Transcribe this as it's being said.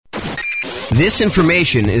This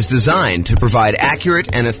information is designed to provide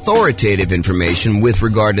accurate and authoritative information with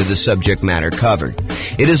regard to the subject matter covered.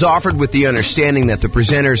 It is offered with the understanding that the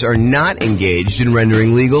presenters are not engaged in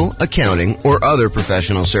rendering legal, accounting, or other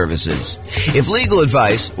professional services. If legal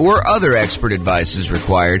advice or other expert advice is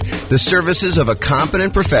required, the services of a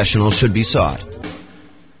competent professional should be sought.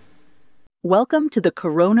 Welcome to the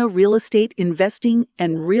Corona Real Estate Investing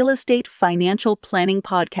and Real Estate Financial Planning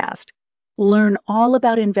Podcast. Learn all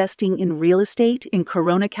about investing in real estate in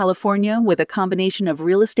Corona, California with a combination of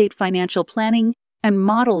real estate financial planning and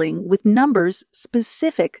modeling with numbers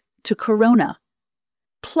specific to Corona.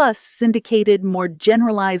 Plus syndicated, more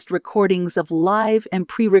generalized recordings of live and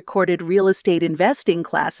pre-recorded real estate investing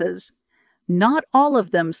classes, not all of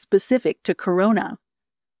them specific to Corona.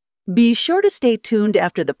 Be sure to stay tuned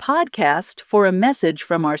after the podcast for a message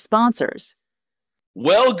from our sponsors.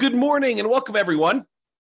 Well, good morning and welcome, everyone.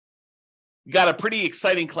 We got a pretty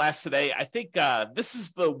exciting class today. I think this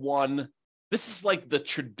is like the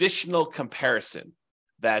traditional comparison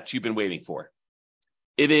that you've been waiting for.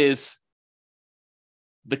 It is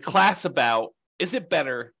the class about, is it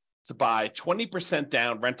better to buy 20%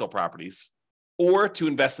 down rental properties or to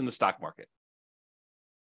invest in the stock market?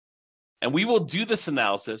 And we will do this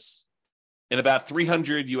analysis in about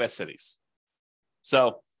 300 U.S. cities.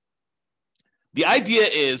 So the idea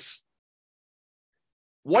is,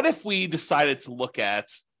 what if we decided to look at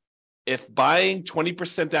if buying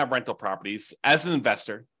 20% down rental properties as an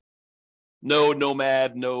investor, no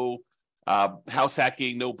nomad, no house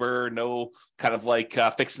hacking, no BRRRR, no kind of like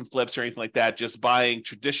fix and flips or anything like that, just buying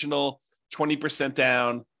traditional 20%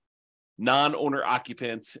 down, non-owner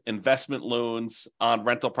occupant investment loans on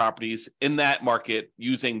rental properties in that market,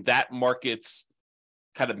 using that market's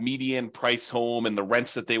kind of median price home and the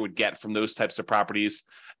rents that they would get from those types of properties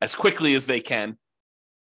as quickly as they can.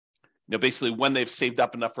 Basically when they've saved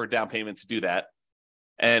up enough for a down payment to do that.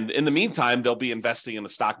 And in the meantime, they'll be investing in the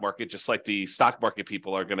stock market, just like the stock market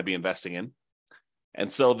people are going to be investing in.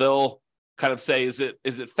 And so they'll kind of say, is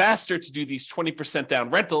it faster to do these 20% down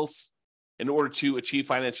rentals in order to achieve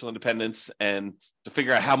financial independence and to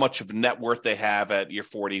figure out how much of net worth they have at year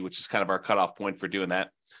 40, which is kind of our cutoff point for doing that.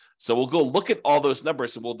 So we'll go look at all those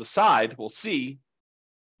numbers and we'll see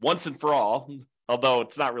once and for all, although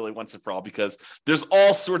it's not really once and for all because there's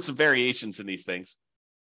all sorts of variations in these things.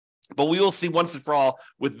 But we will see once and for all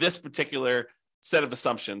with this particular set of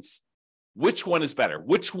assumptions, which one is better?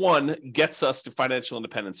 Which one gets us to financial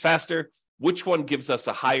independence faster? Which one gives us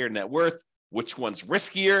a higher net worth? Which one's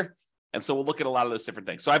riskier? And so we'll look at a lot of those different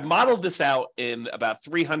things. So I've modeled this out in about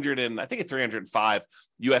 305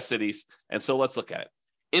 US cities. And so let's look at it.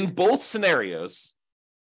 In both scenarios,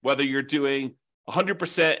 whether you're doing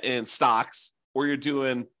 100% in stocks or you're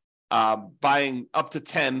doing buying up to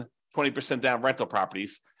 20% down rental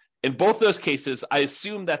properties, in both those cases, I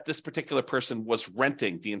assume that this particular person was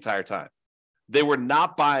renting the entire time. They were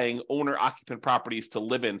not buying owner-occupant properties to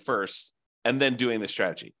live in first and then doing the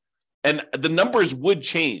strategy. And the numbers would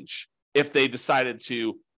change if they decided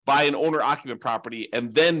to buy an owner-occupant property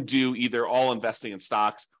and then do either all investing in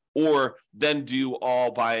stocks or then do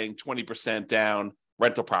all buying 20% down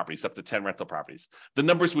rental properties, up to 10 rental properties. The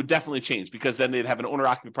numbers would definitely change because then they'd have an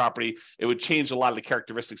owner-occupant property. It would change a lot of the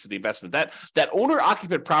characteristics of the investment. That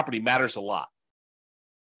owner-occupant property matters a lot.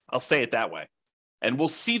 I'll say it that way. And we'll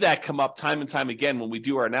see that come up time and time again when we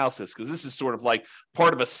do our analysis, because this is sort of like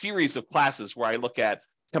part of a series of classes where I look at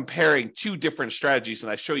comparing two different strategies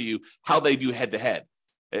and I show you how they do head-to-head.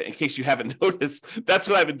 In case you haven't noticed, that's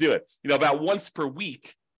what I've been doing. About once per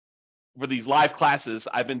week for these live classes,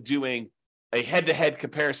 I've been doing a head-to-head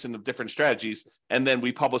comparison of different strategies, and then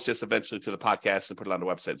we publish this eventually to the podcast and put it on the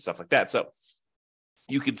website and stuff like that. So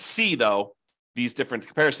you can see, though, these different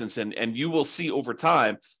comparisons, and you will see over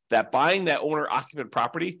time that buying that owner-occupant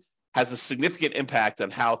property has a significant impact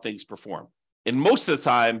on how things perform. And most of the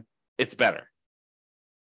time, it's better.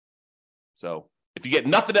 So if you get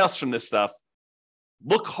nothing else from this stuff,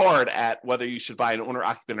 look hard at whether you should buy an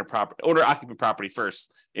owner-occupant property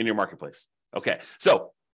first in your marketplace. Okay,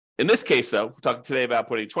 so in this case, though, we're talking today about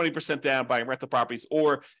putting 20% down, buying rental properties,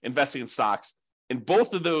 or investing in stocks. In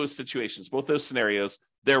both of those situations, both those scenarios,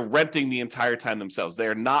 they're renting the entire time themselves. They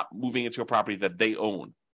are not moving into a property that they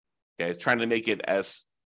own. Okay, trying to make it as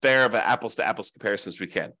fair of an apples-to-apples comparison as we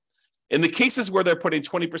can. In the cases where they're putting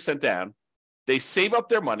 20% down, they save up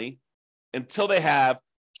their money until they have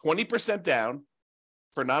 20% down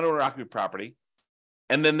for non-owner occupant property,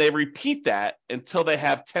 and then they repeat that until they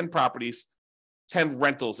have 10 properties, 10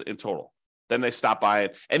 rentals in total. Then they stop buying.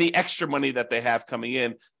 Any extra money that they have coming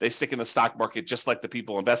in, they stick in the stock market just like the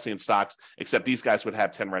people investing in stocks, except these guys would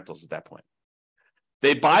have 10 rentals at that point.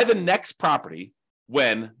 They buy the next property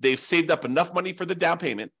when they've saved up enough money for the down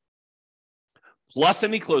payment, plus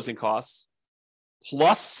any closing costs,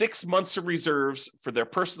 plus 6 months of reserves for their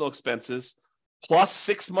personal expenses, plus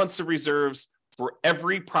 6 months of reserves for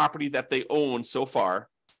every property that they own so far.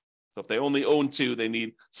 So if they only own 2, they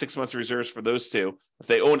need 6 months of reserves for those 2. If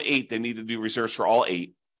they own 8, they need to do reserves for all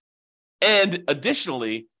 8. And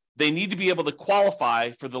additionally, they need to be able to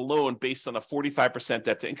qualify for the loan based on a 45%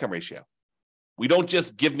 debt to income ratio. We don't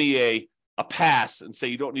just give me a pass and say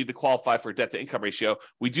you don't need to qualify for a debt to income ratio.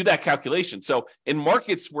 We do that calculation. So in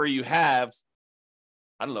markets where you have,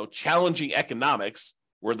 challenging economics,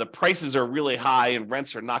 where the prices are really high and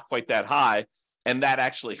rents are not quite that high, and that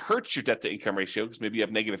actually hurts your debt to income ratio because maybe you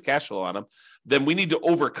have negative cash flow on them, then we need to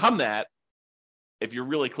overcome that if you're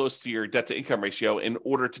really close to your debt to income ratio in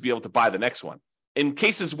order to be able to buy the next one. In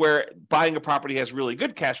cases where buying a property has really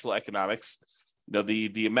good cash flow economics,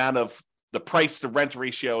 the amount of the price to rent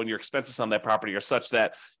ratio and your expenses on that property are such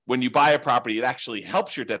that when you buy a property, it actually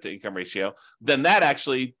helps your debt to income ratio, then that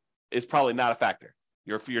actually is probably not a factor.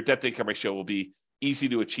 Your debt to income ratio will be easy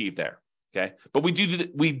to achieve there. Okay. But we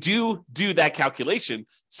do that calculation.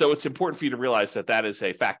 So it's important for you to realize that that is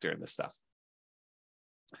a factor in this stuff.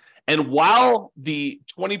 And while the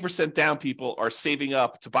 20% down people are saving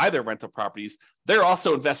up to buy their rental properties, they're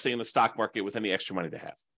also investing in the stock market with any extra money they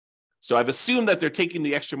have. So I've assumed that they're taking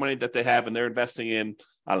the extra money that they have and they're investing in,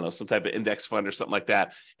 some type of index fund or something like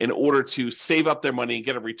that in order to save up their money and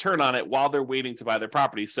get a return on it while they're waiting to buy their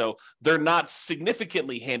property. So they're not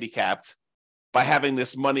significantly handicapped by having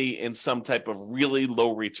this money in some type of really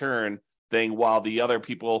low return thing, while the other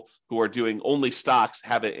people who are doing only stocks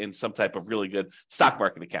have it in some type of really good stock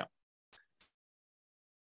market account.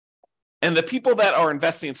 And the people that are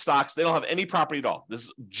investing in stocks, they don't have any property at all. This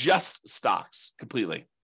is just stocks completely.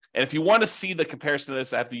 And if you want to see the comparison of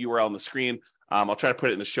this, I have the URL on the screen. I'll try to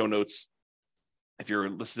put it in the show notes. If you're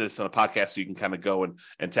listening to this on a podcast, so you can kind of go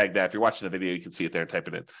and tag that. If you're watching the video, you can see it there and type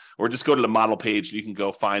it in. Or just go to the model page and you can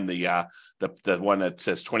go find the one that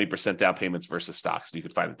says 20% down payments versus stocks. And you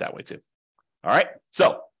can find it that way too. All right.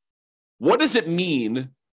 So what does it mean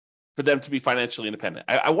for them to be financially independent?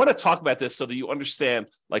 I want to talk about this so that you understand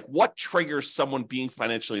what triggers someone being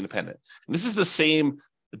financially independent. And this is the same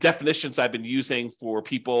definitions I've been using for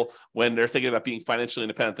people when they're thinking about being financially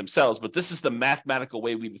independent themselves, but this is the mathematical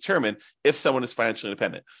way we determine if someone is financially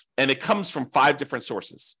independent. And it comes from 5 different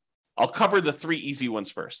sources. I'll cover the 3 easy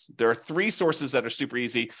ones first. There are 3 sources that are super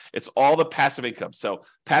easy. It's all the passive income. So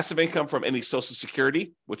passive income from any Social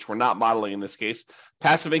Security, which we're not modeling in this case.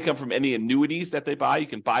 Passive income from any annuities that they buy. You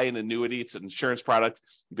can buy an annuity. It's an insurance product.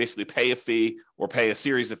 You basically pay a fee or pay a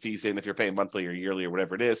series of fees in if you're paying monthly or yearly or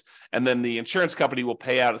whatever it is. And then the insurance company will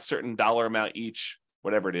pay out a certain dollar amount each,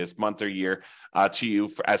 whatever it is, month or year, to you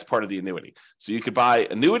as part of the annuity. So you could buy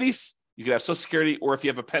annuities. You could have Social Security, or if you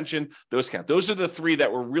have a pension, those count. Those are the 3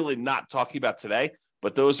 that we're really not talking about today,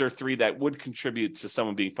 but those are 3 that would contribute to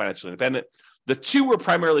someone being financially independent. The 2 we're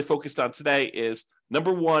primarily focused on today is,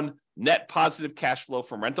 number 1, net positive cash flow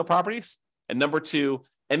from rental properties, and number 2,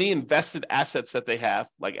 any invested assets that they have,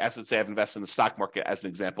 like assets they have invested in the stock market, as an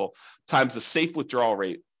example, times the safe withdrawal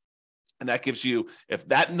rate. And that gives you, if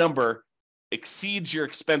that number exceeds your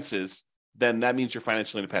expenses, then that means you're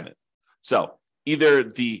financially independent. So either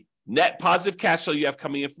the net positive cash flow you have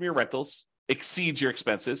coming in from your rentals exceeds your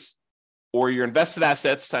expenses, or your invested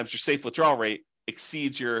assets times your safe withdrawal rate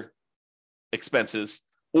exceeds your expenses,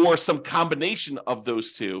 or some combination of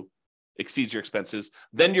those 2 exceeds your expenses,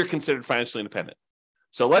 then you're considered financially independent.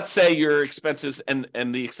 So let's say your expenses,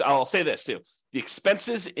 I'll say this too, the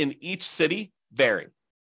expenses in each city vary.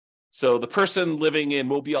 So the person living in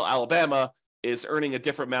Mobile, Alabama is earning a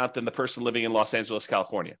different amount than the person living in Los Angeles,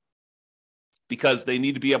 California, because they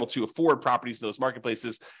need to be able to afford properties in those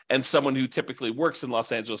marketplaces. And someone who typically works in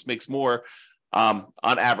Los Angeles makes more on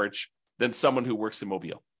average than someone who works in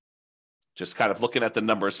Mobile. Just kind of looking at the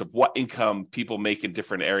numbers of what income people make in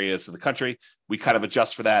different areas of the country, we kind of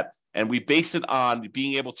adjust for that. And we base it on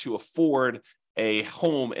being able to afford a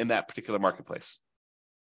home in that particular marketplace.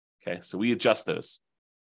 Okay, so we adjust those.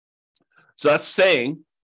 So that's saying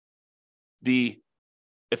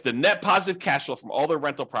if the net positive cash flow from all their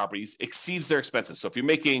rental properties exceeds their expenses. So if you're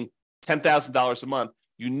making $10,000 a month,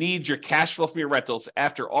 you need your cash flow from your rentals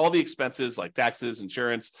after all the expenses like taxes,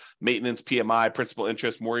 insurance, maintenance, PMI, principal,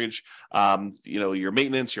 interest, mortgage, your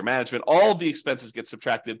maintenance, your management, all of the expenses get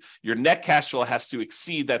subtracted. Your net cash flow has to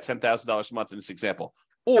exceed that $10,000 a month in this example.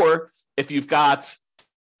 Or if you've got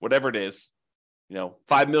whatever it is,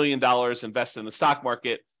 $5 million invested in the stock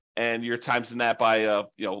market, and you're timesing that by a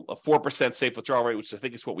 4% safe withdrawal rate, which I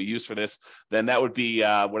think is what we use for this, then that would be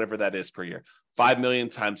whatever that is per year. $5 million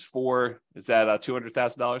times 4 is that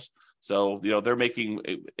 $200,000. So, they're making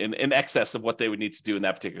in excess of what they would need to do in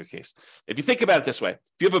that particular case. If you think about it this way, if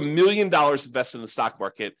you have $1 million invested in the stock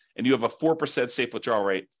market and you have a 4% safe withdrawal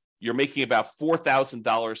rate, you're making about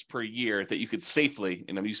 $4,000 per year that you could safely,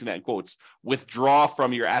 and I'm using that in quotes, withdraw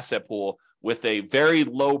from your asset pool with a very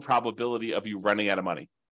low probability of you running out of money.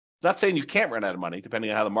 It's not saying you can't run out of money,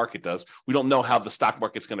 depending on how the market does. We don't know how the stock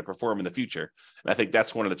market's going to perform in the future. And I think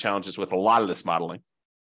that's one of the challenges with a lot of this modeling.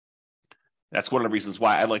 That's one of the reasons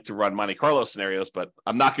why I like to run Monte Carlo scenarios, but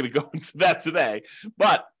I'm not going to go into that today.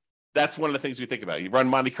 But that's one of the things we think about. You run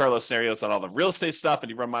Monte Carlo scenarios on all the real estate stuff, and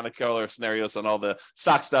you run Monte Carlo scenarios on all the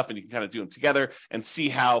stock stuff, and you can kind of do them together and see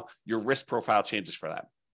how your risk profile changes for that.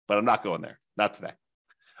 But I'm not going there, not today.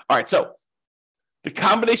 All right, so the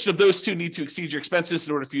combination of those two need to exceed your expenses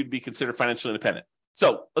in order for you to be considered financially independent.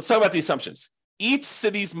 So let's talk about the assumptions. Each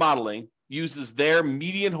city's modeling uses their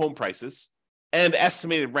median home prices and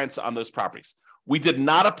estimated rents on those properties. We did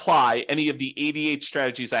not apply any of the 88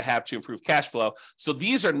 strategies I have to improve cash flow. So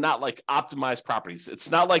these are not like optimized properties. It's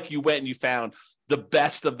not like you went and you found the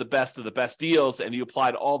best of the best of the best deals and you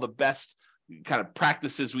applied all the best kind of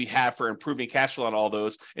practices we have for improving cash flow on all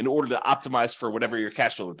those in order to optimize for whatever your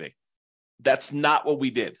cash flow would be. That's not what we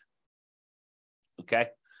did. Okay.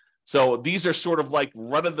 So these are sort of like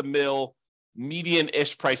run-of-the-mill,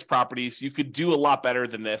 median-ish price properties. You could do a lot better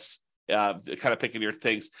than this. Kind of picking your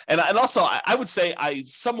things. And also, I would say I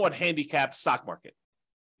somewhat handicapped stock market.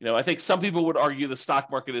 I think some people would argue the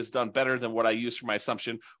stock market has done better than what I used for my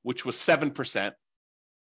assumption, which was 7%.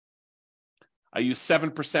 I use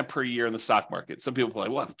 7% per year in the stock market. Some people are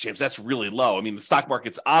like, well, James, that's really low. I mean, the stock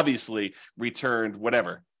market's obviously returned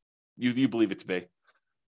whatever you believe it to be.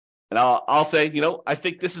 And I'll say, I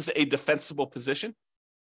think this is a defensible position,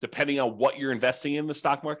 depending on what you're investing in the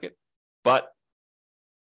stock market. But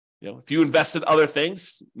if you invest in other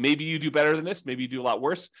things, maybe you do better than this, maybe you do a lot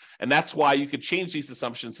worse. And that's why you could change these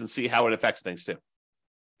assumptions and see how it affects things too.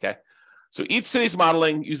 Okay. So each city's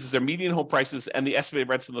modeling uses their median home prices and the estimated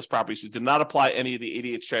rents in those properties. We did not apply any of the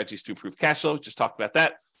 88 strategies to improve cash flow. Just talked about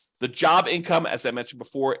that. The job income, as I mentioned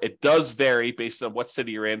before, it does vary based on what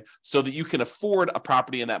city you're in so that you can afford a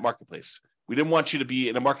property in that marketplace. We didn't want you to be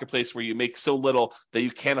in a marketplace where you make so little that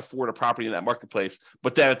you can't afford a property in that marketplace.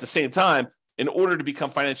 But then at the same time, in order to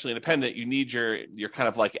become financially independent, you need your kind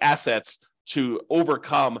of like assets to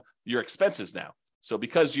overcome your expenses now. So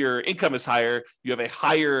because your income is higher, you have a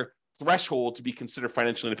higher threshold to be considered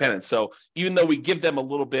financially independent. So even though we give them a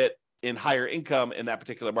little bit in higher income in that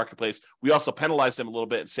particular marketplace, we also penalize them a little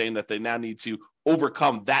bit, saying that they now need to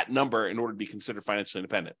overcome that number in order to be considered financially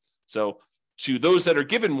independent. So to those that are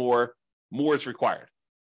given more is required.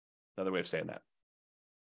 Another way of saying that.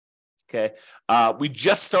 Okay. We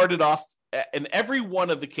just started off in every one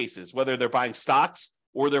of the cases, whether they're buying stocks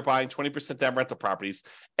or they're buying 20% down rental properties,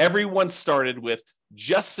 everyone started with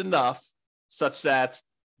just enough such that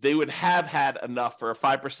they would have had enough for a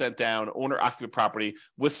 5% down owner-occupant property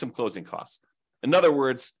with some closing costs. In other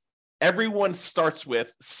words, everyone starts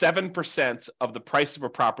with 7% of the price of a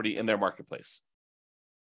property in their marketplace.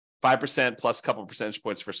 5% plus a couple of percentage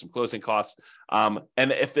points for some closing costs. And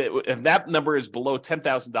if that number is below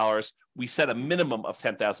 $10,000, we set a minimum of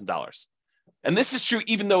 $10,000. And this is true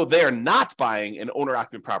even though they are not buying an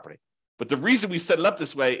owner-occupant property. But the reason we set it up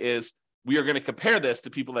this way is we are going to compare this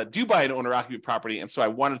to people that do buy an owner-occupant property. And so I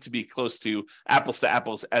wanted to be close to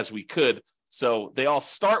apples as we could. So they all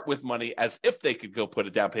start with money as if they could go put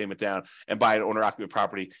a down payment down and buy an owner-occupant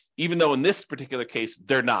property, even though in this particular case,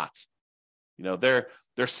 they're not. They're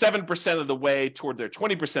 7% of the way toward their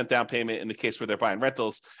 20% down payment in the case where they're buying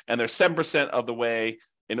rentals, and they're 7% of the way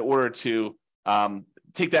in order to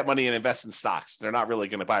take that money and invest in stocks. They're not really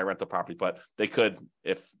going to buy a rental property, but they could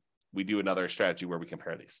if we do another strategy where we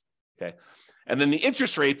compare these. Okay. And then the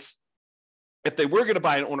interest rates, if they were going to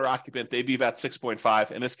buy an owner occupant, they'd be about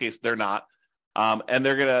 6.5. In this case, they're not. And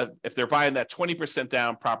they're going to, if they're buying that 20%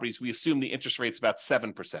 down properties, we assume the interest rate's about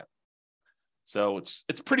 7%. So it's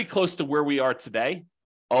pretty close to where we are today,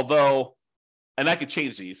 although, and I could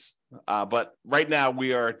change these, but right now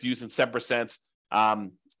we are using 7%.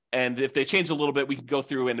 And if they change a little bit, we can go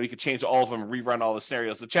through and we could change all of them and rerun all the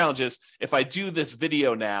scenarios. The challenge is if I do this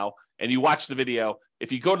video now and you watch the video,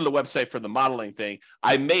 if you go to the website for the modeling thing,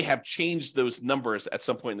 I may have changed those numbers at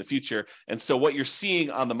some point in the future. And so what you're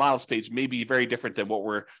seeing on the models page may be very different than what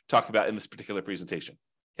we're talking about in this particular presentation.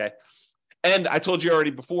 Okay. And I told you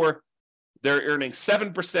already before, they're earning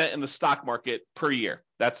 7% in the stock market per year.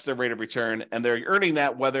 That's their rate of return. And they're earning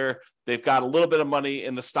that whether they've got a little bit of money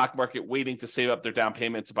in the stock market waiting to save up their down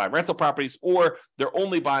payment to buy rental properties, or they're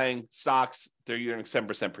only buying stocks, they're earning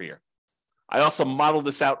 7% per year. I also modeled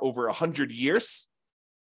this out over 100 years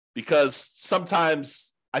because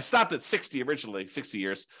sometimes I stopped at 60 originally, 60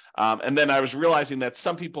 years. And then I was realizing that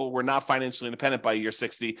some people were not financially independent by year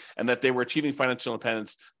 60 and that they were achieving financial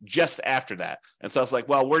independence just after that. And so I was like,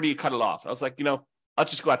 well, where do you cut it off? I was like, I'll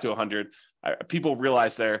just go out to 100. People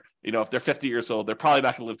realize if they're 50 years old, they're probably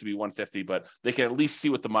not going to live to be 150, but they can at least see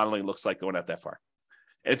what the modeling looks like going out that far.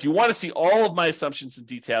 And if you want to see all of my assumptions in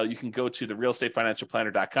detail, you can go to the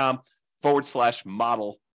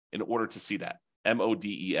realestatefinancialplanner.com/model in order to see that.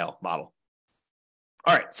 MODEL, model.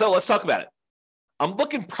 All right, so let's talk about it. I'm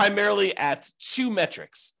looking primarily at two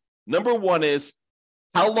metrics. Number one is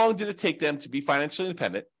how long did it take them to be financially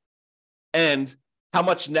independent and how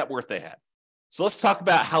much net worth they had. So let's talk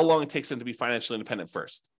about how long it takes them to be financially independent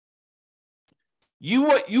first.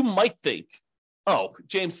 You might think, oh,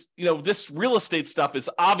 James, this real estate stuff is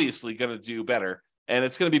obviously going to do better and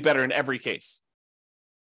it's going to be better in every case.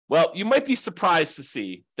 Well, you might be surprised to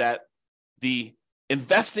see that the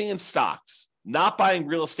investing in stocks, not buying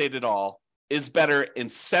real estate at all, is better in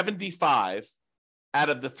 75 out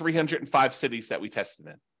of the 305 cities that we tested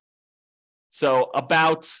in. So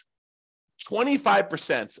about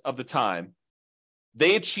 25% of the time,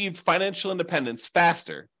 they achieved financial independence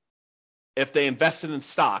faster if they invested in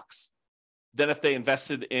stocks than if they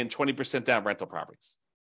invested in 20% down rental properties.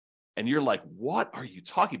 And you're like, what are you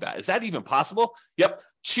talking about? Is that even possible? Yep.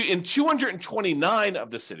 In 229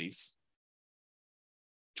 of the cities,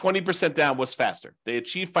 20% down was faster. They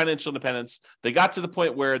achieved financial independence. They got to the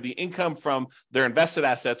point where the income from their invested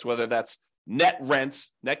assets, whether that's net rent,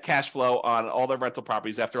 net cash flow on all their rental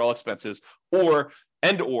properties after all expenses, or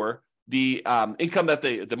the income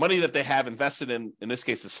the money that they have invested in this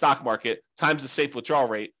case, the stock market, times the safe withdrawal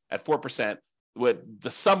rate at 4%, with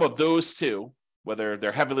the sum of those two, whether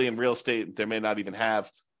they're heavily in real estate, they may not even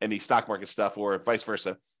have any stock market stuff or vice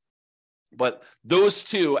versa. But those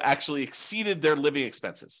two actually exceeded their living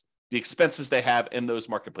expenses, the expenses they have in those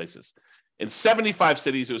marketplaces. In 75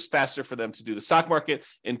 cities, it was faster for them to do the stock market.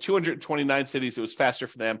 In 229 cities, it was faster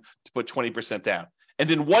for them to put 20% down. And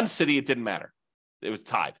in one city, it didn't matter. It was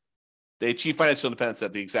tied. They achieved financial independence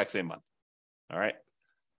at the exact same month. All right.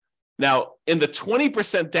 Now, in the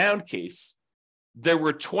 20% down case, there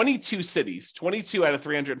were 22 cities, 22 out of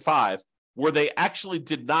 305, where they actually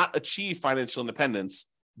did not achieve financial independence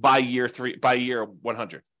by year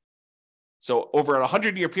 100. So over a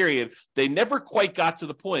 100-year period, they never quite got to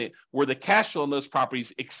the point where the cash flow in those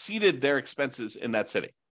properties exceeded their expenses in that city,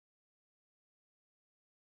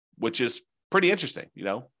 which is pretty interesting,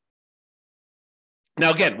 Now,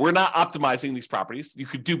 again, we're not optimizing these properties. You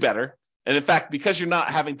could do better. And in fact, because you're not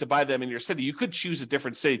having to buy them in your city, you could choose a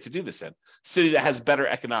different city to do this in, city that has better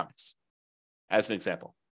economics, as an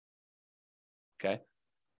example. Okay.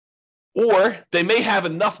 Or they may have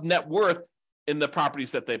enough net worth in the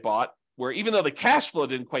properties that they bought, where even though the cash flow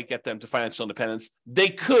didn't quite get them to financial independence, they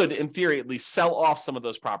could, in theory, at least sell off some of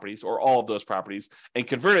those properties or all of those properties and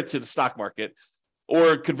convert it to the stock market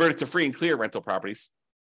or convert it to free and clear rental properties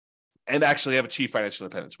and actually have achieved financial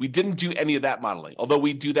independence. We didn't do any of that modeling, although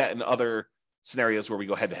we do that in other scenarios where we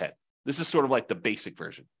go head to head. This is sort of like the basic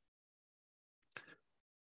version.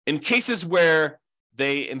 In cases where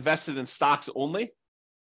they invested in stocks only,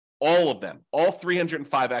 all of them, all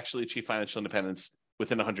 305 actually achieved financial independence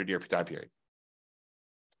within a 100-year time period.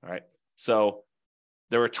 All right. So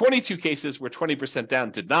there were 22 cases where 20% down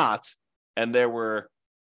did not, and there were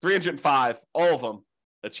 305, all of them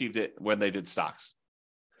achieved it when they did stocks.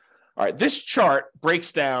 All right. This chart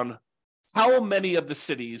breaks down how many of the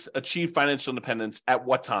cities achieved financial independence at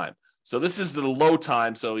what time. So this is the low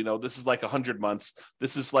time. So, this is like 100 months.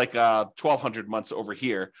 This is like 1,200 months over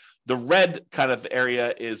here. The red kind of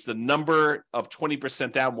area is the number of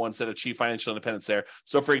 20% down ones that achieve financial independence there.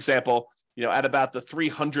 So, for example, at about the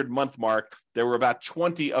 300-month mark, there were about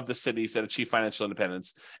 20 of the cities that achieved financial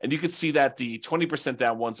independence. And you can see that the 20%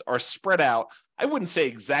 down ones are spread out, I wouldn't say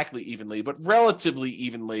exactly evenly, but relatively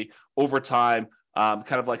evenly over time.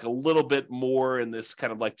 Kind of like a little bit more in this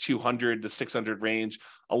kind of like 200 to 600 range,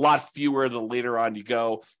 a lot fewer the later on you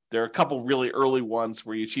go. There are a couple really early ones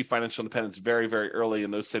where you achieve financial independence very, very early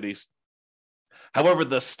in those cities. However,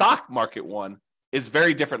 the stock market one is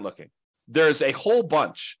very different looking. There's a whole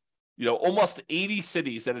bunch, almost 80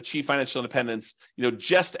 cities that achieve financial independence,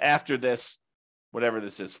 just after this, whatever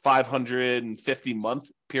this is,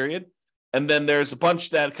 550-month period. And then there's a bunch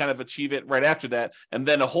that kind of achieve it right after that. And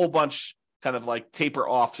then a whole bunch kind of like taper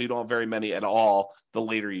off, so you don't have very many at all the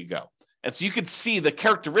later you go. And so you can see the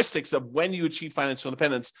characteristics of when you achieve financial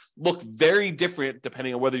independence look very different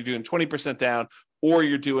depending on whether you're doing 20% down or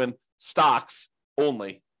you're doing stocks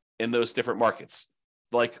only in those different markets.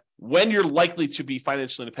 Like when you're likely to be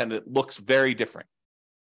financially independent looks very different.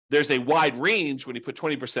 There's a wide range when you put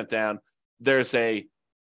 20% down. There's a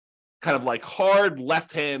kind of like hard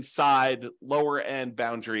left-hand side, lower end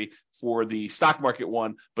boundary for the stock market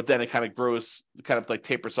one, but then it kind of grows, kind of like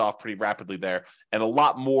tapers off pretty rapidly there. And a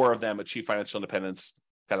lot more of them achieve financial independence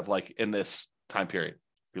kind of like in this time period,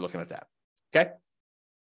 if you're looking at that. Okay.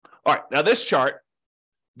 All right. Now this chart,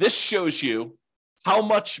 this shows you how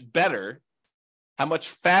much better, how much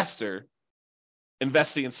faster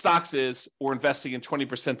investing in stocks is or investing in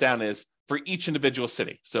 20% down is for each individual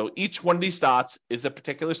city. So each one of these dots is a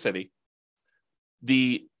particular city.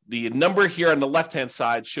 The number here on the left-hand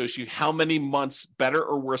side shows you how many months better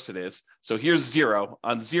or worse it is. So here's 0.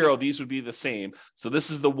 On 0, these would be the same. So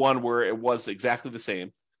this is the one where it was exactly the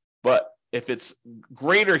same. But if it's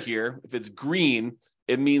greater here, if it's green,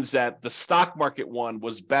 it means that the stock market one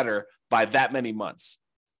was better by that many months.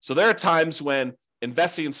 So there are times when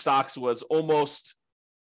investing in stocks was almost,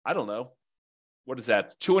 I don't know, what is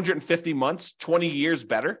that? 250 months, 20 years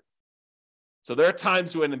better. So there are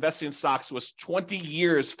times when investing in stocks was 20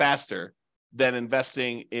 years faster than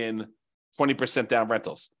investing in 20% down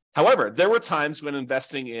rentals. However, there were times when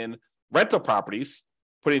investing in rental properties,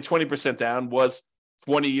 putting 20% down was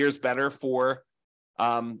 20 years better for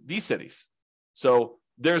these cities. So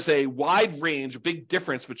there's a wide range, a big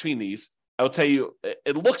difference between these. I'll tell you,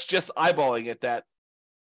 it looks just eyeballing it that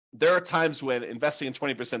there are times when investing in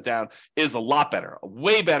 20% down is a lot better,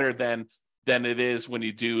 way better than it is when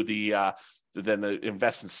you do the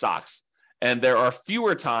invest in stocks. And there are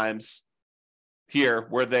fewer times here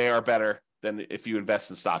where they are better than if you invest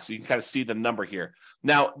in stocks. So you can kind of see the number here.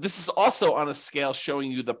 Now, this is also on a scale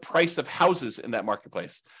showing you the price of houses in that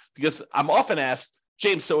marketplace, because I'm often asked,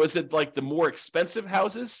 James, so is it like the more expensive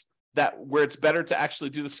houses that where it's better to actually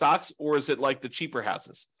do the stocks, or is it like the cheaper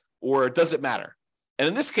houses, or does it matter? And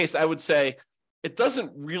in this case, I would say it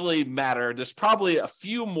doesn't really matter. There's probably a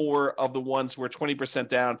few more of the ones where 20%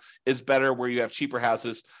 down is better, where you have cheaper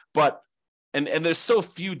houses. But and there's so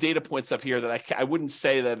few data points up here that I wouldn't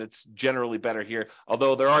say that it's generally better here.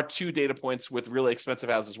 Although there are 2 data points with really expensive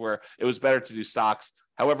houses where it was better to do stocks.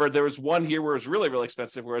 However, there was one here where it was really, really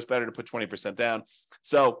expensive, where it was better to put 20% down.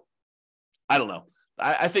 So I don't know.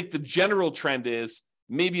 I think the general trend is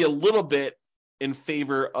maybe a little bit in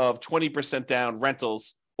favor of 20% down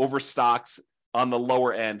rentals over stocks on the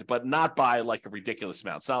lower end, but not by like a ridiculous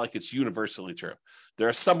amount. It's not like it's universally true. There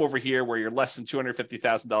are some over here where you're less than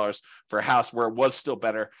 $250,000 for a house where it was still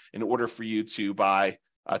better in order for you to buy,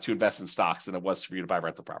 to invest in stocks than it was for you to buy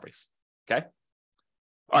rental properties. Okay.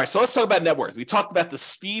 All right. So let's talk about net worth. We talked about the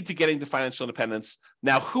speed to getting to financial independence.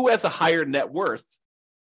 Now, who has a higher net worth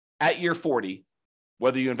at year 40,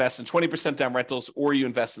 whether you invest in 20% down rentals or you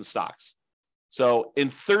invest in stocks? So in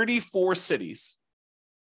 34 cities,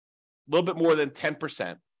 a little bit more than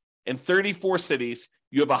 10%. In 34 cities,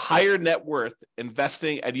 you have a higher net worth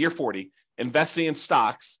investing at year 40, investing in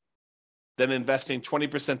stocks than investing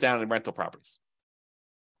 20% down in rental properties.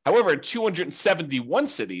 However, in 271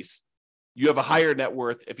 cities, you have a higher net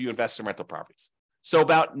worth if you invest in rental properties. So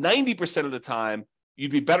about 90% of the time,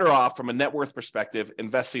 you'd be better off from a net worth perspective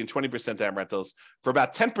investing in 20% down rentals. For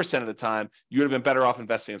about 10% of the time, you would have been better off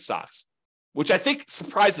investing in stocks, which I think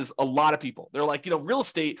surprises a lot of people. They're like, real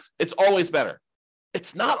estate, it's always better.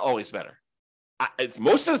 It's not always better. It's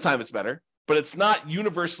most of the time it's better, but it's not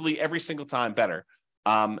universally every single time better.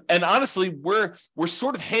 And honestly, we're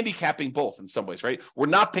sort of handicapping both in some ways, right? We're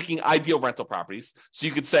not picking ideal rental properties. So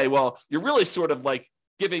you could say, well, you're really sort of like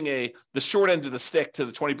giving the short end of the stick to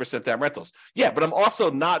the 20% down rentals. Yeah, but I'm also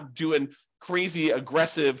not doing crazy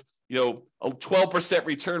aggressive, a 12%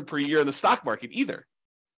 return per year in the stock market either.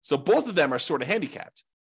 So both of them are sort of handicapped.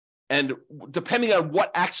 And depending on what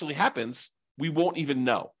actually happens, we won't even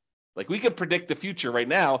know. Like we could predict the future right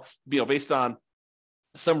now, based on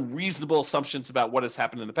some reasonable assumptions about what has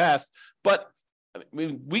happened in the past. But I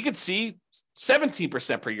mean, we could see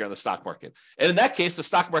 17% per year on the stock market. And in that case, the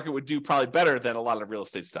stock market would do probably better than a lot of real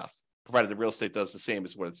estate stuff, provided the real estate does the same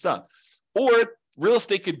as what it's done. Or real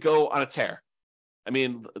estate could go on a tear. I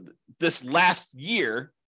mean, this last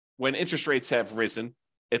year, when interest rates have risen,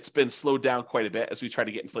 it's been slowed down quite a bit as we try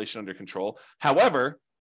to get inflation under control. However,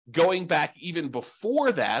 going back even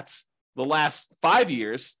before that, the last 5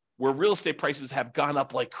 years, where real estate prices have gone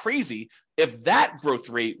up like crazy, if that growth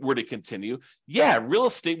rate were to continue, yeah, real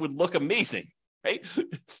estate would look amazing. right?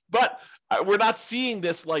 But we're not seeing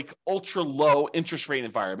this like ultra low interest rate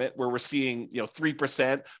environment where we're seeing 3%,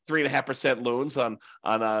 3.5% loans on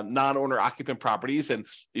non-owner occupant properties, and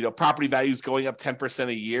property values going up 10%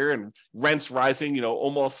 a year and rents rising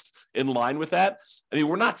almost in line with that. I mean,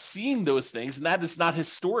 we're not seeing those things, and that is not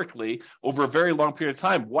historically over a very long period of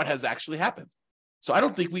time what has actually happened. So I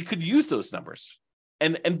don't think we could use those numbers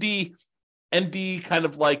and be kind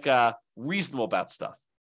of like reasonable about stuff,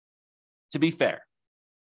 to be fair.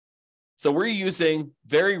 So we're using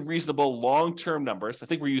very reasonable long-term numbers. I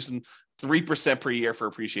think we're using 3% per year for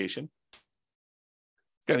appreciation.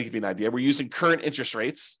 Got to give you an idea. We're using current interest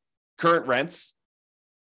rates, current rents.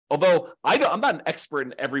 Although I'm not an expert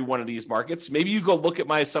in every one of these markets. Maybe you go look at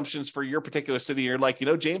my assumptions for your particular city. And you're like,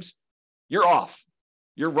 James, you're off.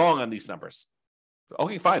 You're wrong on these numbers.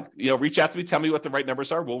 Okay, fine. Reach out to me. Tell me what the right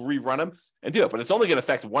numbers are. We'll rerun them and do it. But it's only going to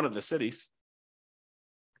affect one of the cities.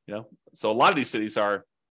 So a lot of these cities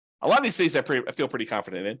I feel pretty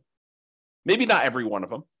confident in. Maybe not every one of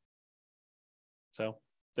them. So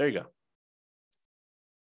there you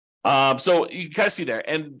go. So you kind of see there,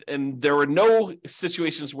 and there were no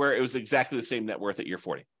situations where it was exactly the same net worth at year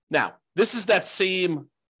 40. Now, this is that same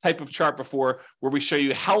type of chart before where we show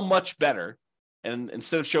you how much better, and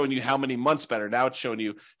instead of showing you how many months better, now it's showing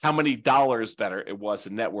you how many dollars better it was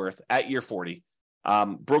in net worth at year 40,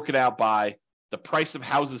 broken out by the price of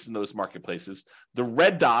houses in those marketplaces. The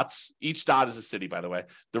red dots, each dot is a city, by the way.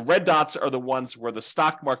 The red dots are the ones where the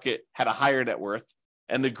stock market had a higher net worth,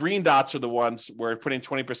 and the green dots are the ones where putting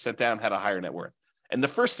 20% down had a higher net worth. And the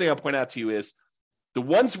first thing I'll point out to you is the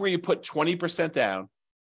ones where you put 20% down,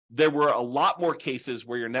 there were a lot more cases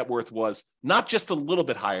where your net worth was not just a little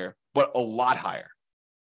bit higher, but a lot higher.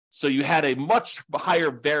 So you had a much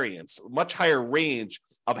higher variance, much higher range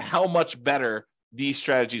of how much better these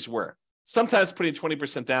strategies were. Sometimes putting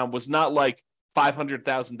 20% down was not like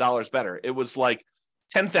 $500,000 better. It was like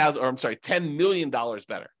 $10 million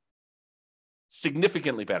better.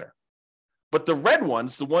 Significantly better. But the red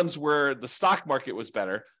ones, the ones where the stock market was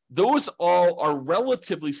better, those all are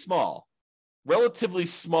relatively small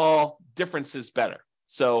differences better.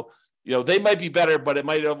 So, they might be better, but it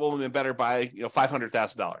might have only been better by,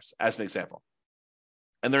 $500,000 as an example.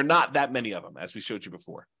 And there are not that many of them, as we showed you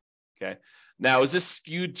before. Okay. Now, is this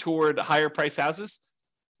skewed toward higher price houses?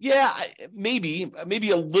 Yeah, maybe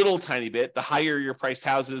a little tiny bit. The higher your priced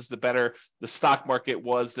houses, the better the stock market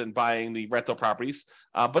was than buying the rental properties.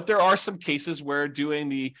 But there are some cases where doing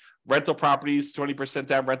the rental properties, 20%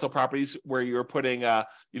 down rental properties, where you're putting,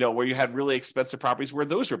 where you had really expensive properties, where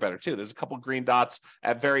those were better too. There's a couple of green dots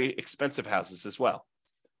at very expensive houses as well.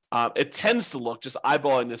 It tends to look, just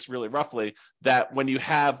eyeballing this really roughly, that when you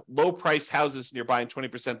have low-priced houses and you're buying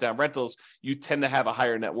 20% down rentals, you tend to have a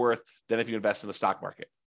higher net worth than if you invest in the stock market.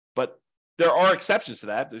 But there are exceptions to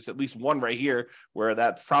that. There's at least one right here where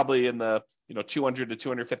that's probably in the $200,000 to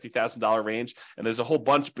 $250,000 range, and there's a whole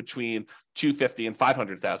bunch between $250,000 and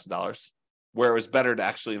 $500,000 where it was better to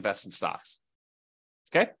actually invest in stocks.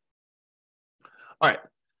 Okay. All right.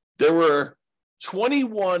 There were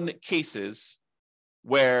 21 cases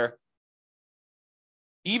where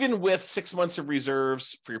even with 6 months of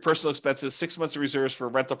reserves for your personal expenses, 6 months of reserves for a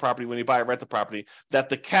rental property when you buy a rental property, that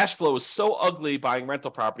the cash flow was so ugly buying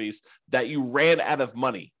rental properties that you ran out of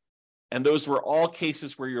money. And those were all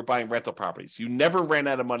cases where you're buying rental properties. You never ran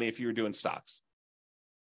out of money if you were doing stocks.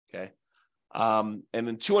 Okay. And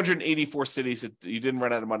in 284 cities, you didn't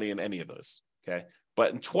run out of money in any of those. Okay.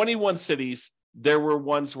 But in 21 cities, there were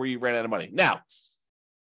ones where you ran out of money. Now,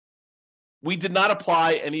 we did not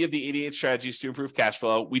apply any of the 88 strategies to improve cash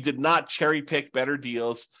flow. We did not cherry pick better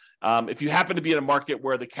deals. If you happen to be in a market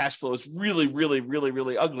where the cash flow is really, really, really,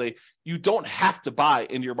 really ugly, you don't have to buy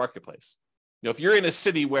in your marketplace. If you're in a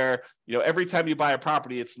city where, every time you buy a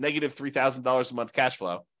property, it's negative $3,000 a month cash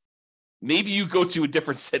flow, maybe you go to a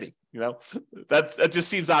different city. That just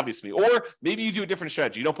seems obvious to me. Or maybe you do a different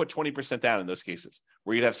strategy. You don't put 20% down in those cases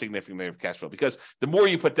where you'd have significant negative cash flow, because the more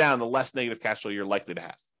you put down, the less negative cash flow you're likely to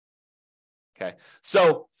have. Okay,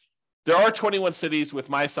 so there are 21 cities with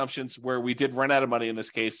my assumptions where we did run out of money in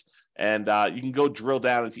this case, and you can go drill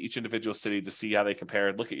down into each individual city to see how they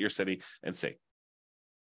compare. Look at your city and see.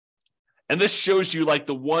 And this shows you like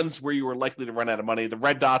the ones where you were likely to run out of money. The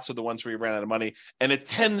red dots are the ones where you ran out of money, and it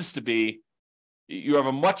tends to be you have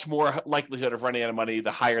a much more likelihood of running out of money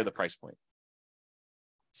the higher the price point.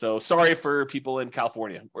 So sorry for people in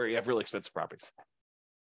California where you have really expensive properties.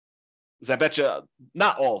 Because I bet you,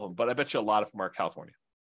 not all of them, but I bet you a lot of them are California.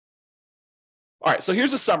 All right, so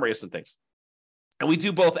here's a summary of some things. And we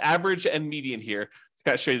do both average and median here to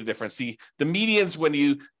kind of show you the difference. See, the medians, when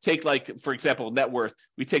you take, like, for example, net worth,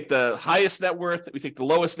 we take the highest net worth, we take the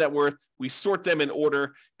lowest net worth, we sort them in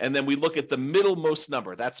order, and then we look at the middlemost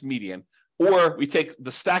number. That's median. Or we take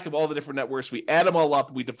the stack of all the different net worths, we add them all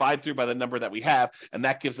up, we divide through by the number that we have, and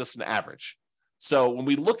that gives us an average. So when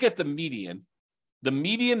we look at the median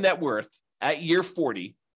net worth at year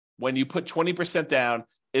 40, when you put 20% down,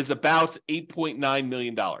 is about $8.9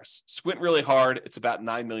 million. Squint really hard, it's about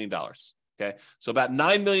 $9 million. Okay, so about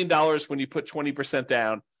 $9 million when you put 20%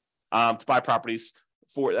 down to buy properties.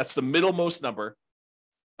 That's the middlemost number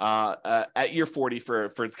at year 40 for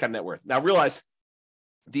kind of net worth. Now realize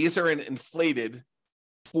these are in inflated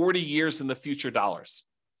 40 years in the future dollars.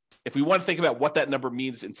 If we want to think about what that number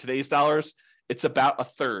means in today's dollars, it's about a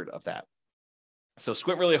third of that. So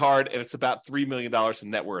squint really hard, and it's about $3 million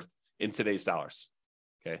in net worth in today's dollars.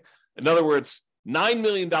 Okay. In other words, $9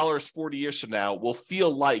 million 40 years from now will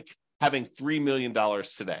feel like having $3 million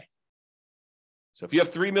today. So if you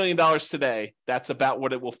have $3 million today, that's about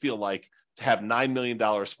what it will feel like to have $9 million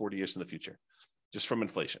 40 years in the future, just from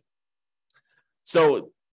inflation.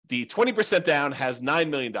 So the 20% down has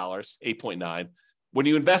 $9 million, 8.9. When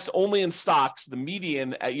you invest only in stocks, the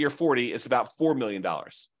median at year 40 is about $4 million.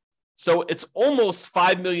 So it's almost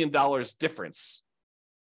 $5 million difference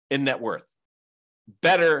in net worth.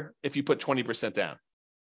 Better if you put 20% down.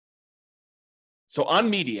 So on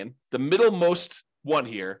median, the middlemost one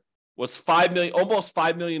here was almost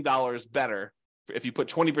 $5 million better if you put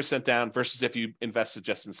 20% down versus if you invested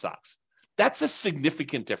just in stocks. That's a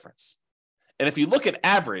significant difference. And if you look at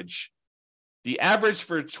average, the average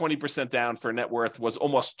for 20% down for net worth was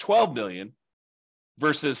almost 12 million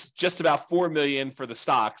versus just about 4 million for the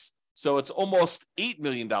stocks. So it's almost $8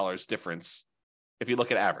 million difference if you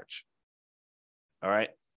look at average. All right.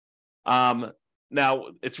 Now,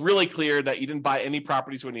 it's really clear that you didn't buy any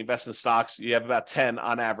properties when you invest in stocks. You have about 10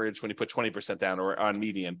 on average when you put 20% down, or on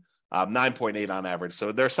median, 9.8 on average.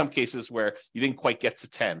 So there are some cases where you didn't quite get to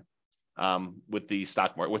 10 with the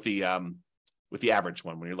stock market, with the average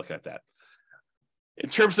one when you're looking at that. In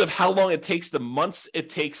terms of how long it takes, the months it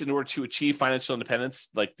takes in order to achieve financial independence,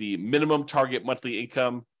 like the minimum target monthly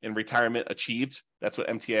income in retirement achieved, that's what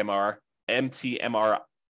MTMIR,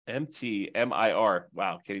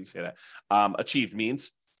 wow, can't even say that, achieved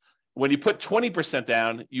means. When you put 20%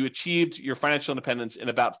 down, you achieved your financial independence in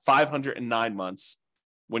about 509 months.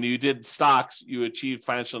 When you did stocks, you achieved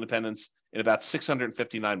financial independence in about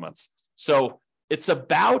 659 months. So it's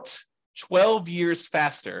about 12 years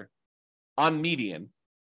faster on median,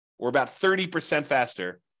 or about 30%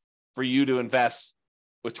 faster for you to invest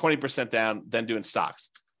with 20% down than doing stocks.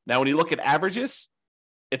 Now, when you look at averages,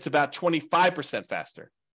 it's about 25%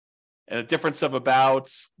 faster. And a difference of about,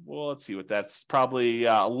 well, let's see what that's probably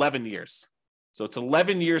 11 years. So it's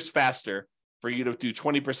 11 years faster for you to do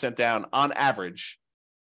 20% down on average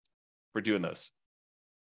for doing those.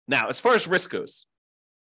 Now, as far as risk goes,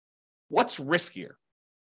 what's riskier?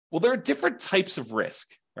 Well, there are different types of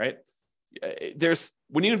risk, right?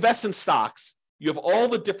 When you invest in stocks, you have all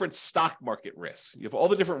the different stock market risks. You have all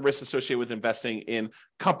the different risks associated with investing in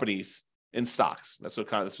companies, in stocks. That's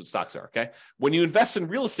what stocks are, okay? When you invest in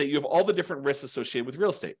real estate, you have all the different risks associated with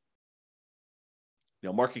real estate.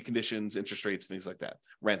 Market conditions, interest rates, things like that,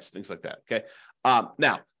 rents, things like that, okay?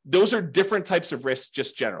 Now, those are different types of risks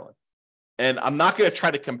just generally. And I'm not going to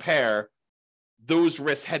try to compare those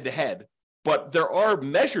risks head to head, but there are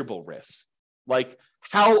measurable risks. Like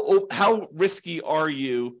how risky are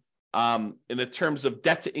you in the terms of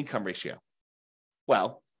debt to income ratio?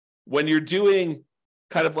 Well, when you're doing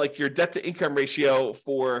kind of like your debt to income ratio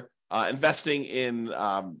for investing in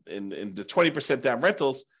the 20% down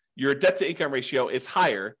rentals, your debt to income ratio is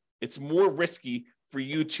higher. It's more risky for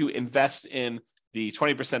you to invest in the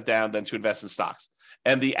 20% down than to invest in stocks.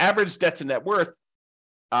 And the average debt to net worth,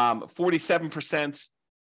 47%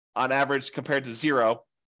 on average compared to zero,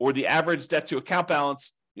 or the average debt to account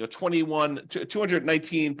balance,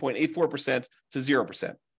 219.84% to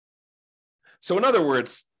 0%. So in other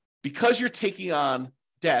words, because you're taking on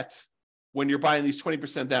debt when you're buying these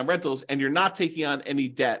 20% down rentals, and you're not taking on any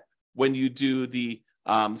debt when you do the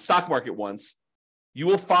stock market ones, you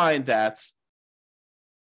will find that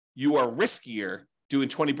you are riskier doing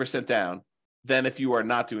 20% down than if you are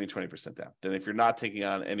not doing 20% down, than if you're not taking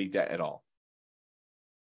on any debt at all.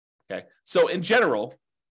 Okay, so in general,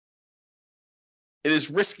 it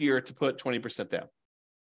is riskier to put 20% down.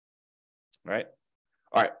 All right.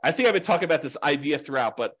 I think I've been talking about this idea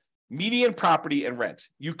throughout, but median property and rent.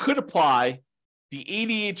 You could apply the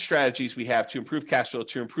 88 strategies we have to improve cash flow,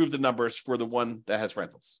 to improve the numbers for the one that has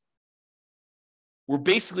rentals. we're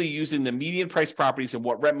basically using the median price properties and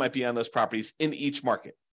what rent might be on those properties in each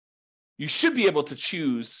market. You should be able to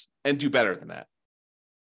choose and do better than that.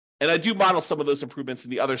 And I do model some of those improvements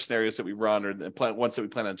in the other scenarios that we run or the ones that we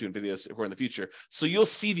plan on doing videos for in the future. So you'll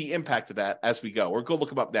see the impact of that as we go, or go look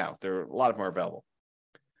them up now. A lot of them are available.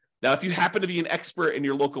 Now, if you happen to be an expert in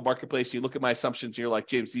your local marketplace, you look at my assumptions, and you're like,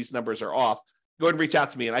 James, these numbers are off, go ahead and reach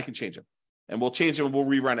out to me and I can change them. And we'll change them and we'll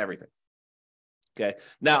rerun everything. Okay.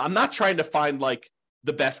 Now, I'm not trying to find like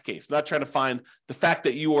the best case. I'm not trying to find the fact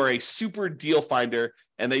that you are a super deal finder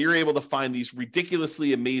and that you're able to find these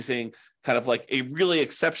ridiculously amazing, kind of like a really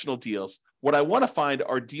exceptional deals. What I want to find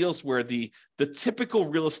are deals where the typical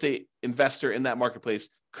real estate investor in that marketplace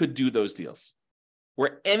could do those deals.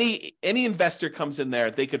 Where any investor comes in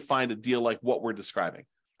there, they could find a deal like what we're describing.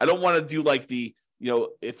 I don't want to do like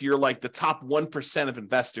if you're like the top 1% of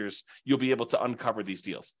investors, you'll be able to uncover these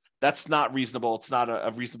deals. That's not reasonable. It's not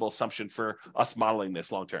a reasonable assumption for us modeling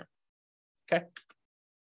this long term. Okay.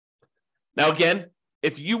 Now, again,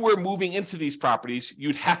 if you were moving into these properties,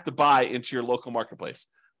 you'd have to buy into your local marketplace.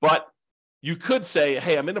 But you could say,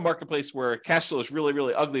 hey, I'm in a marketplace where cash flow is really,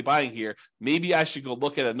 really ugly buying here. Maybe I should go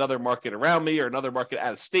look at another market around me or another market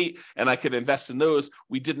out of state, and I could invest in those.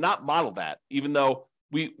 We did not model that, even though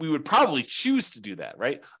we would probably choose to do that,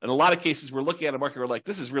 right? In a lot of cases, we're looking at a market, we're like,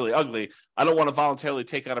 this is really ugly. I don't want to voluntarily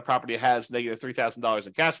take on a property that has negative $3,000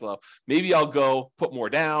 in cash flow. Maybe I'll go put more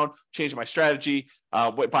down, change my strategy,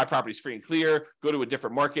 buy properties free and clear, go to a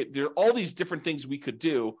different market. There are all these different things we could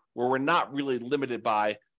do where we're not really limited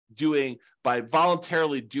by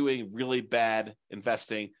voluntarily doing really bad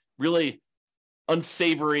investing, really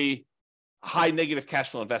unsavory, high negative cash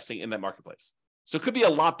flow investing in that marketplace. So it could be a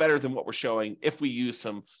lot better than what we're showing if we use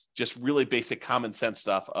some just really basic common sense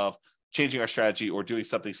stuff of changing our strategy or doing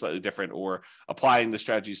something slightly different or applying the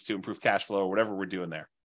strategies to improve cash flow or whatever we're doing there.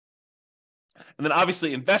 And then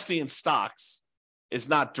obviously investing in stocks is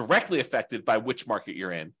not directly affected by which market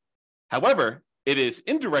you're in. However, it is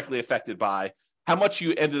indirectly affected by how much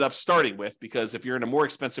you ended up starting with, because if you're in a more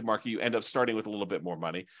expensive market, you end up starting with a little bit more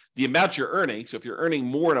money. The amount you're earning, so if you're earning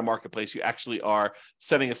more in a marketplace, you actually are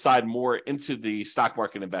setting aside more into the stock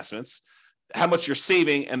market investments, how much you're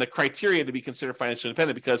saving, and the criteria to be considered financially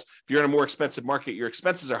independent, because if you're in a more expensive market, your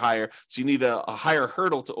expenses are higher, so you need a higher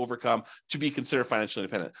hurdle to overcome to be considered financially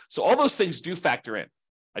independent. So all those things do factor in.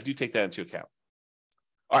 I do take that into account.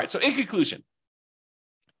 All right, so in conclusion,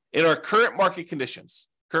 in our current market conditions,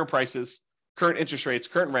 current prices, current interest rates,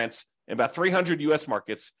 current rents, in about 300 U.S.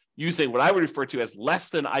 markets, using what I would refer to as less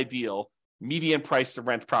than ideal median price to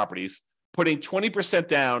rent properties, putting 20%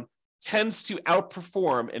 down tends to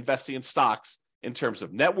outperform investing in stocks in terms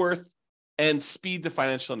of net worth and speed to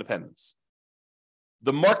financial independence.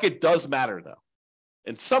 The market does matter, though.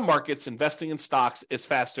 In some markets, investing in stocks is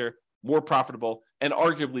faster, more profitable, and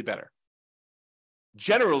arguably better.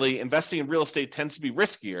 Generally, investing in real estate tends to be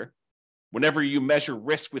riskier whenever you measure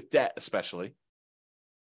risk with debt, especially.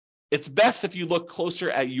 It's best if you look closer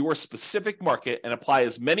at your specific market and apply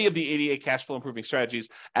as many of the 88 cash flow improving strategies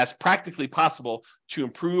as practically possible to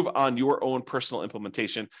improve on your own personal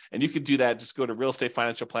implementation. And you can do that. Just go to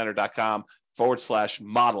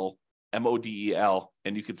realestatefinancialplanner.com/model, MODEL,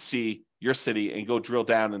 and you can see your city and go drill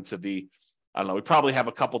down into we probably have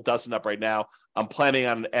a couple dozen up right now. I'm planning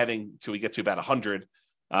on adding till we get to about 100.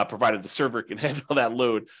 Provided the server can handle that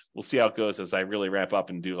load. We'll see how it goes as I really ramp up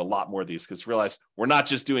and do a lot more of these, because realize we're not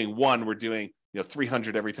just doing one, we're doing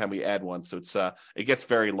 300 every time we add one. So it gets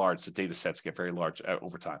very large. The data sets get very large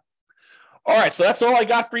over time. All right, so that's all I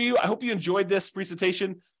got for you. I hope you enjoyed this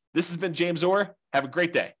presentation. This has been James Orr. Have a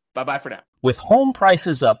great day. Bye-bye for now. With home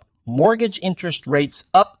prices up, mortgage interest rates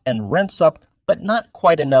up, and rents up, but not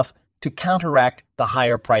quite enough to counteract the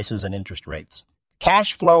higher prices and interest rates.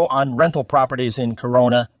 Cash flow on rental properties in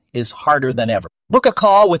Corona is harder than ever. Book a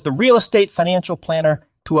call with the Real Estate Financial Planner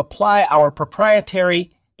to apply our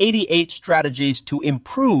proprietary 88 strategies to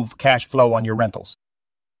improve cash flow on your rentals.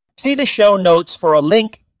 See the show notes for a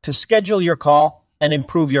link to schedule your call and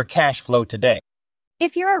improve your cash flow today.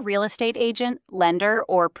 If you're a real estate agent, lender,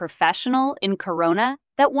 or professional in Corona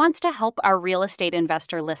that wants to help our real estate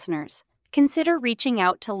investor listeners, consider reaching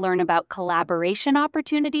out to learn about collaboration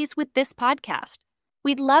opportunities with this podcast.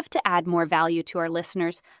 We'd love to add more value to our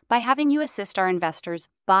listeners by having you assist our investors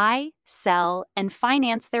buy, sell, and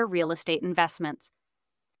finance their real estate investments.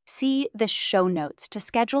 See the show notes to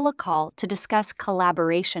schedule a call to discuss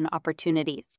collaboration opportunities.